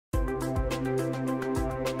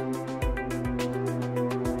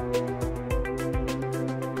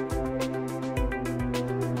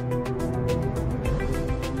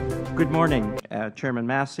Good morning, Chairman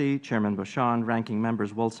Massey, Chairman Beauchamp, Ranking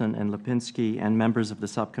Members Wilson and Lipinski, and members of the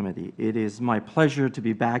subcommittee. It is my pleasure to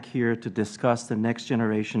be back here to discuss the next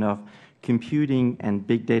generation of computing and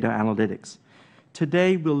big data analytics.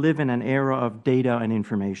 Today, we live in an era of data and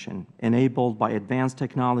information, enabled by advanced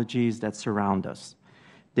technologies that surround us.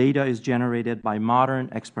 Data is generated by modern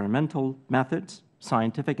experimental methods,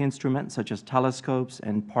 scientific instruments such as telescopes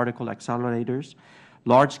and particle accelerators,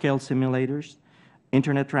 large-scale simulators,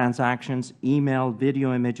 Internet transactions, email,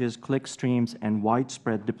 video images, click streams, and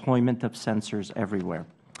widespread deployment of sensors everywhere.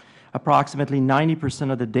 Approximately 90%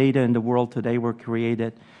 of the data in the world today were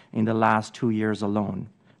created in the last 2 years alone.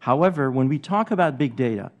 However, when we talk about big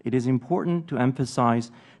data, it is important to emphasize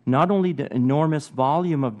not only the enormous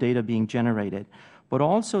volume of data being generated, but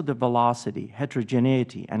also the velocity,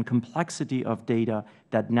 heterogeneity, and complexity of data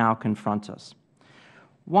that now confronts us.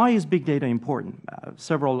 Why is big data important?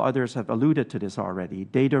 Several others have alluded to this already.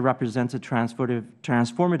 Data represents a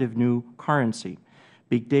transformative new currency.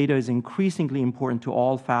 Big data is increasingly important to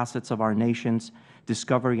all facets of our nation's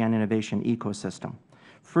discovery and innovation ecosystem.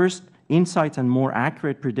 First, insights and more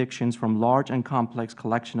accurate predictions from large and complex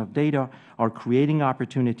collection of data are creating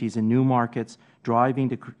opportunities in new markets, driving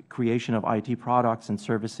the creation of IT products and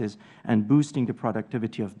services, and boosting the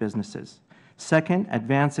productivity of businesses. Second,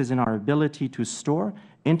 advances in our ability to store,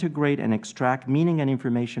 integrate, and extract meaning and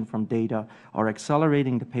information from data are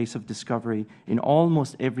accelerating the pace of discovery in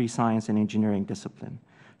almost every science and engineering discipline.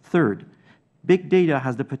 Third, big data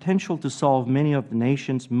has the potential to solve many of the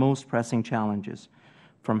nation's most pressing challenges,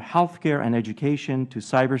 from healthcare and education to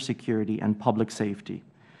cybersecurity and public safety,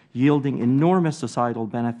 yielding enormous societal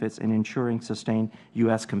benefits in ensuring sustained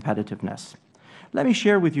U.S. competitiveness. Let me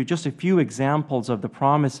share with you just a few examples of the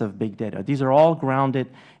promise of big data. These are all grounded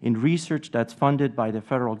in research that's funded by the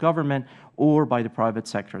federal government or by the private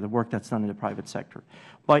sector, the work that's done in the private sector.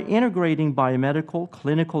 By integrating biomedical,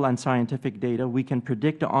 clinical, and scientific data, we can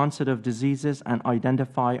predict the onset of diseases and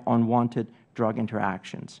identify unwanted drug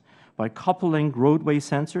interactions. By coupling roadway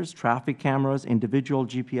sensors, traffic cameras, individual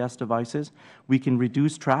GPS devices, we can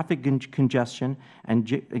reduce traffic congestion and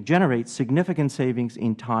generate significant savings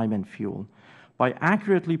in time and fuel. By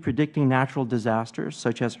accurately predicting natural disasters,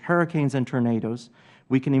 such as hurricanes and tornadoes,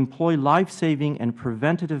 we can employ life-saving and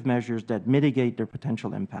preventative measures that mitigate their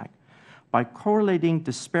potential impact. By correlating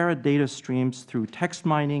disparate data streams through text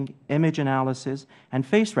mining, image analysis, and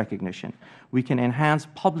face recognition, we can enhance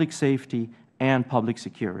public safety and public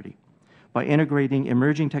security. By integrating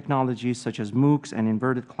emerging technologies such as MOOCs and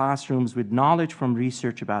inverted classrooms with knowledge from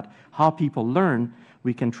research about how people learn,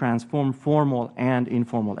 we can transform formal and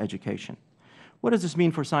informal education. What does this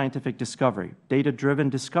mean for scientific discovery? Data-driven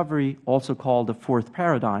discovery, also called the fourth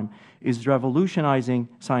paradigm, is revolutionizing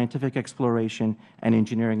scientific exploration and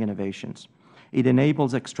engineering innovations. It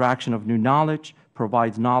enables extraction of new knowledge,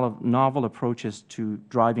 provides novel approaches to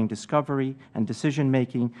driving discovery and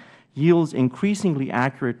decision-making, yields increasingly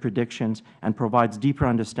accurate predictions, and provides deeper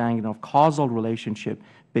understanding of causal relationship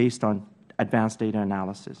based on advanced data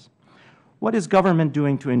analysis. What is government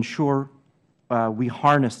doing to ensure we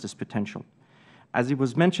harness this potential? As it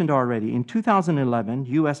was mentioned already, in 2011,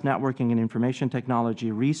 U.S. Networking and Information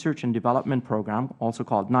Technology Research and Development Program, also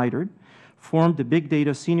called NITRD, formed the Big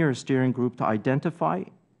Data Senior Steering Group to identify,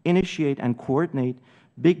 initiate, and coordinate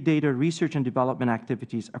big data research and development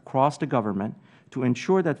activities across the government to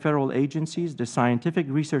ensure that federal agencies, the scientific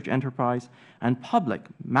research enterprise, and public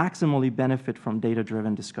maximally benefit from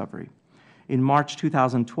data-driven discovery. In March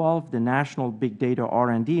 2012, the National Big Data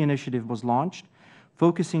R&D Initiative was launched,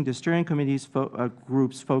 focusing the steering committee's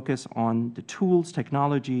group's focus on the tools,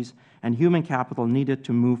 technologies, and human capital needed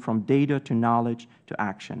to move from data to knowledge to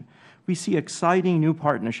action. We see exciting new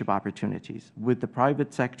partnership opportunities with the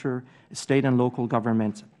private sector, state and local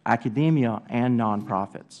governments, academia, and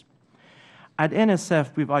nonprofits. At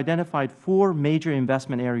NSF, we've identified 4 major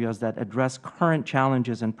investment areas that address current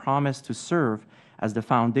challenges and promise to serve as the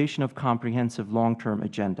foundation of comprehensive long-term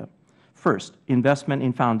agenda. First, investment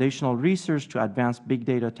in foundational research to advance big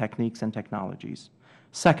data techniques and technologies.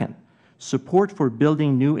 Second, support for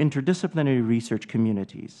building new interdisciplinary research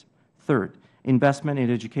communities. Third, investment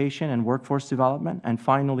in education and workforce development. And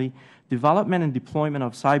finally, development and deployment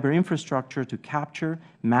of cyber infrastructure to capture,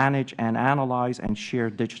 manage, and analyze and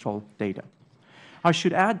share digital data. I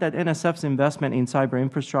should add that NSF's investment in cyber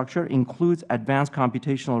infrastructure includes advanced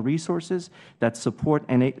computational resources that support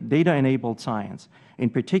data-enabled science.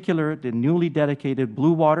 In particular, the newly dedicated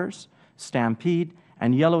Blue Waters, Stampede,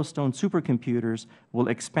 and Yellowstone supercomputers will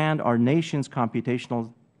expand our nation's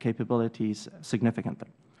computational capabilities significantly.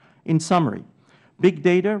 In summary, big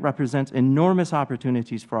data represents enormous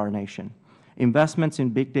opportunities for our nation. Investments in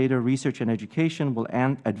big data research and education will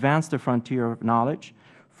advance the frontier of knowledge,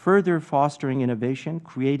 further fostering innovation,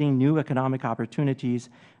 creating new economic opportunities,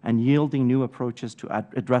 and yielding new approaches to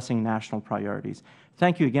addressing national priorities.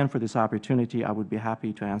 Thank you again for this opportunity. I would be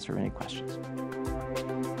happy to answer any questions.